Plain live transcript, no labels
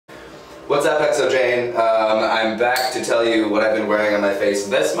What's up, XO Jane? I'm back to tell you what I've been wearing on my face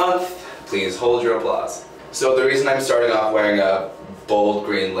this month. Please hold your applause. So the reason I'm starting off wearing a bold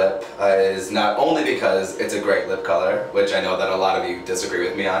green lip is not only because it's a great lip color, which I know that a lot of you disagree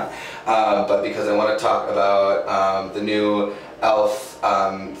with me on, but because I want to talk about the new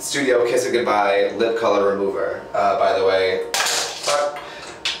e.l.f. Studio Kiss It Goodbye Lip Color Remover. By the way,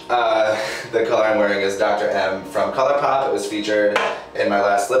 the color I'm wearing is Dr. M from ColourPop. It was featured in my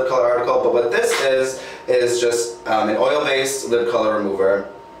last lip color article, but what this is just an oil-based lip color remover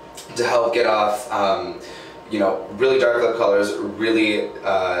to help get off you know, really dark lip colors, really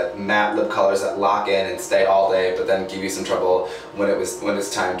matte lip colors that lock in and stay all day, but then give you some trouble when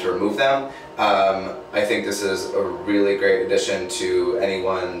it's time to remove them. I think this is a really great addition to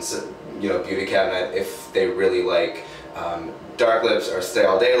anyone's beauty cabinet if they really like dark lips or stay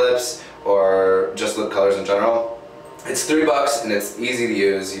all day lips or just lip colors in general. It's $3 and it's easy to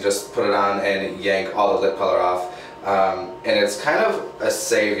use. You just put it on and yank all the lip color off. And it's kind of a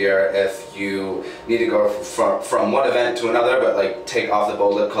savior if you need to go from one event to another, but like take off the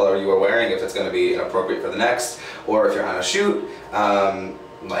bold lip color you were wearing if it's going to be inappropriate for the next, or if you're on a shoot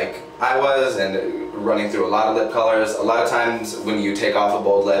like I was and running through a lot of lip colors. A lot of times when you take off a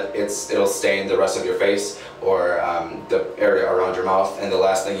bold lip, it'll stain the rest of your face or the area around your mouth, and the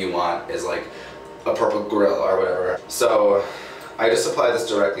last thing you want is like a purple grill or whatever. So I just apply this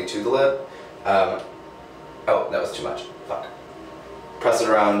directly to the lip. Oh, that was too much. Fuck. Press it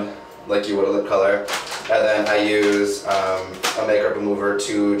around like you would a lip color, and then I use a makeup remover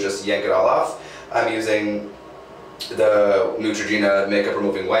to just yank it all off. I'm using the Neutrogena makeup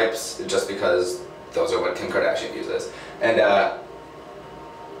removing wipes just because those are what Kim Kardashian uses. And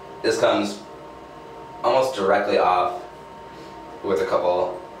this comes almost directly off with a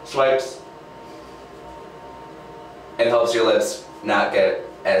couple swipes. It helps your lips not get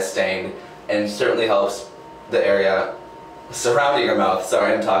as stained, and certainly helps the area surrounding your mouth.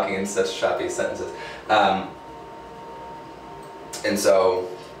 Sorry, I'm talking in such choppy sentences. And so,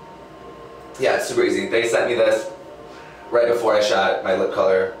 yeah, it's super easy. They sent me this right before I shot my lip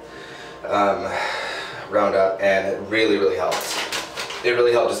color roundup, and it really, really helped. It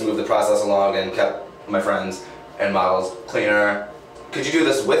really helped just move the process along and kept my friends and models cleaner. Could you do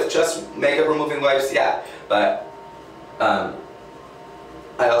this with just makeup removing wipes? Yeah, but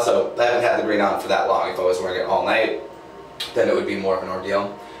I haven't had the green on for that long. If I was wearing it all night, then it would be more of an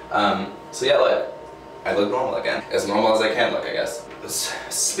ordeal. So yeah, look, I look normal again. As normal as I can look, I guess.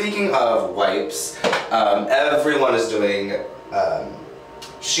 Speaking of wipes, everyone is doing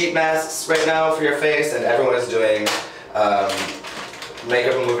sheet masks right now for your face, and everyone is doing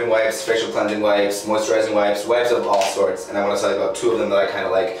makeup removing wipes, facial cleansing wipes, moisturizing wipes, wipes of all sorts, and I want to tell you about two of them that I kind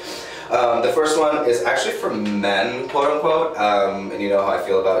of like. The first one is actually for men, quote unquote, and you know how I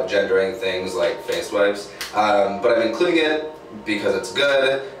feel about gendering things like face wipes, but I'm including it because it's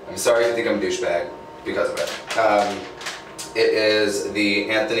good. I'm sorry if you think I'm a douchebag because of it. It is the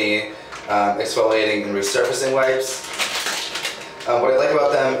Anthony exfoliating and resurfacing wipes. What I like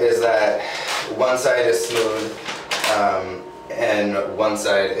about them is that one side is smooth and one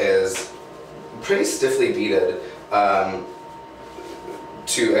side is pretty stiffly beaded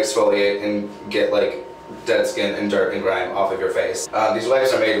to exfoliate and get like dead skin and dirt and grime off of your face. These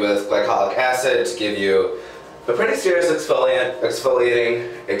wipes are made with glycolic acid to give you a pretty serious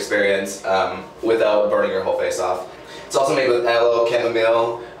exfoliating experience without burning your whole face off. It's also made with aloe,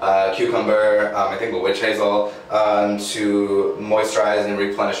 chamomile, cucumber, I think with witch hazel, to moisturize and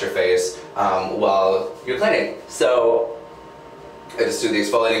replenish your face while you're cleaning. So I just do the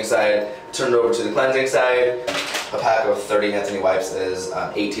exfoliating side, turn it over to the cleansing side. A pack of 30 Anthony wipes is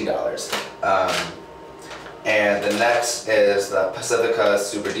 $18. And the next is the Pacifica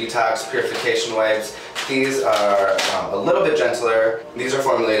Super Detox Purification Wipes. These are a little bit gentler. These are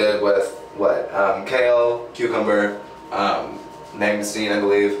formulated with what? Kale, cucumber, mangosteen, I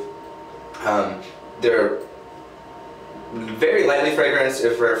believe. They're very lightly fragranced,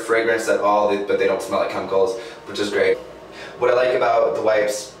 if they're fragranced at all, but they don't smell like chemicals, which is great. What I like about the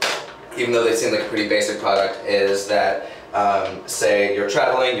wipes, even though they seem like a pretty basic product, is that say you're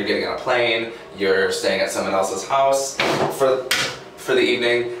traveling, you're getting on a plane, you're staying at someone else's house for the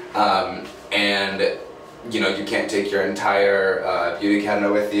evening, and you know, you can't take your entire beauty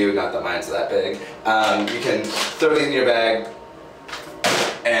cabinet with you, not that mine's that big. You can throw these in your bag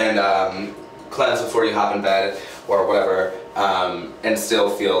and cleanse before you hop in bed or whatever, and still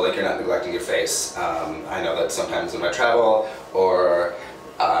feel like you're not neglecting your face. I know that sometimes when I travel or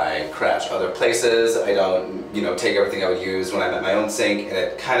I crash other places, I don't, take everything I would use when I'm at my own sink, and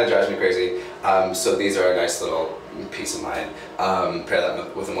it kind of drives me crazy. So these are a nice little peace of mind. Pair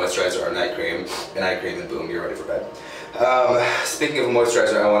that with a moisturizer or night cream, and boom, you're ready for bed. Speaking of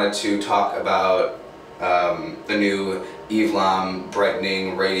moisturizer, I wanted to talk about the new Eve Lom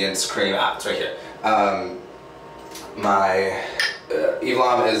Brightening Radiance Cream. It's right here. Eve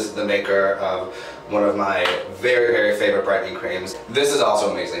Lom is the maker of one of my very, very favorite brightening creams. This is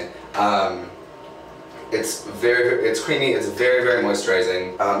also amazing. It's creamy, it's very, very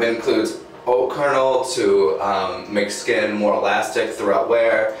moisturizing. It includes oat kernel to make skin more elastic throughout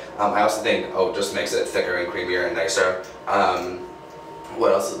wear. I also think oat just makes it thicker and creamier and nicer.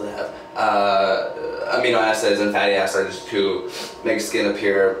 What else does it have? Amino acids and fatty acids to make skin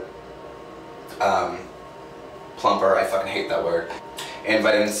appear plumper. I fucking hate that word. And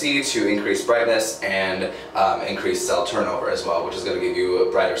vitamin C to increase brightness and increase cell turnover as well, which is going to give you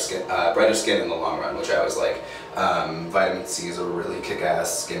a brighter skin in the long run, which I always like. Vitamin C is a really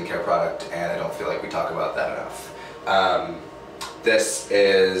kick-ass skincare product, and I don't feel like we talk about that enough. This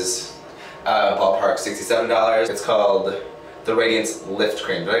is ballpark $67. It's called the Radiance Lift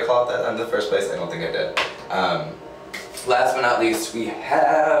Cream. Did I call it that in the first place? I don't think I did. Last but not least, we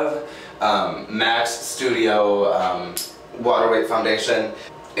have Max Studio Water Weight Foundation.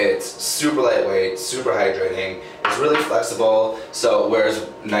 It's super lightweight, super hydrating. It's really flexible, so it wears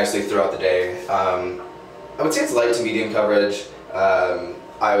nicely throughout the day. I would say it's light to medium coverage. I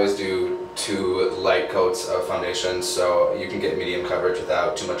always do 2 light coats of foundation, so you can get medium coverage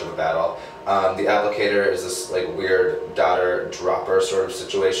without too much of a battle. The applicator is this like weird dotter dropper sort of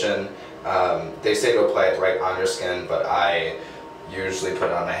situation. They say to apply it right on your skin, but I usually put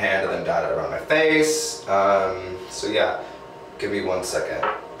it on my hand and then dot it around my face. So yeah, give me 1 second.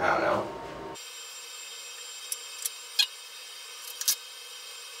 I don't know.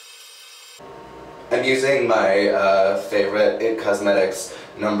 I'm using my favorite IT Cosmetics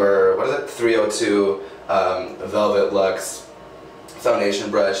number, what is it, 302 Velvet Luxe foundation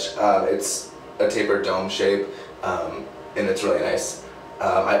brush. It's a tapered dome shape, and it's really nice.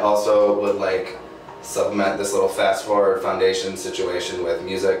 I also would like supplement this little fast forward foundation situation with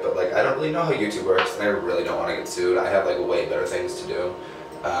music, but like I don't really know how YouTube works, and I really don't want to get sued. I have like way better things to do.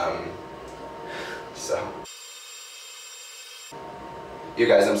 So you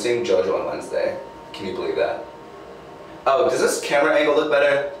guys, I'm seeing JoJo on Wednesday. Can you believe that? Oh, does this camera angle look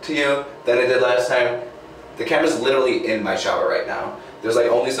better to you than it did last time? The camera's literally in my shower right now. There's like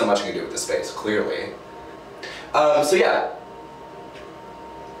only so much I can do with this space, clearly. So yeah.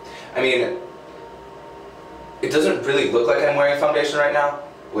 I mean, it doesn't really look like I'm wearing foundation right now,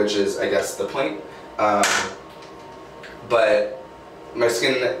 which is, I guess, the point. But my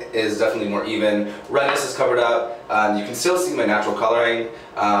skin is definitely more even. Redness is covered up. You can still see my natural coloring.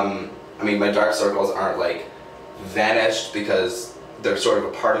 I mean, my dark circles aren't like vanished because they're sort of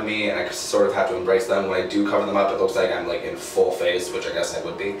a part of me and I sort of have to embrace them. When I do cover them up, it looks like I'm like in full face, which I guess I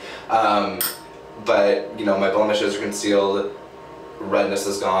would be. But, you know, my blemishes are concealed, redness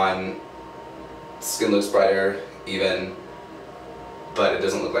is gone, skin looks brighter, even, but it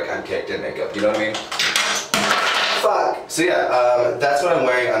doesn't look like I'm caked in makeup, you know what I mean? Fuck! So yeah, that's what I'm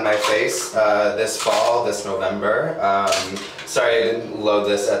wearing on my face this fall, this November. Sorry I didn't load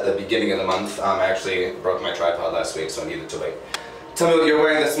this at the beginning of the month. I actually broke my tripod last week, so I needed to wait. Tell me what you're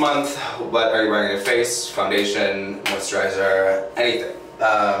wearing this month. What are you wearing on your face? Foundation, moisturizer, anything.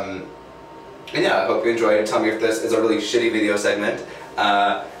 And yeah, I hope you enjoyed. Tell me if this is a really shitty video segment.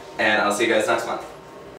 And I'll see you guys next month.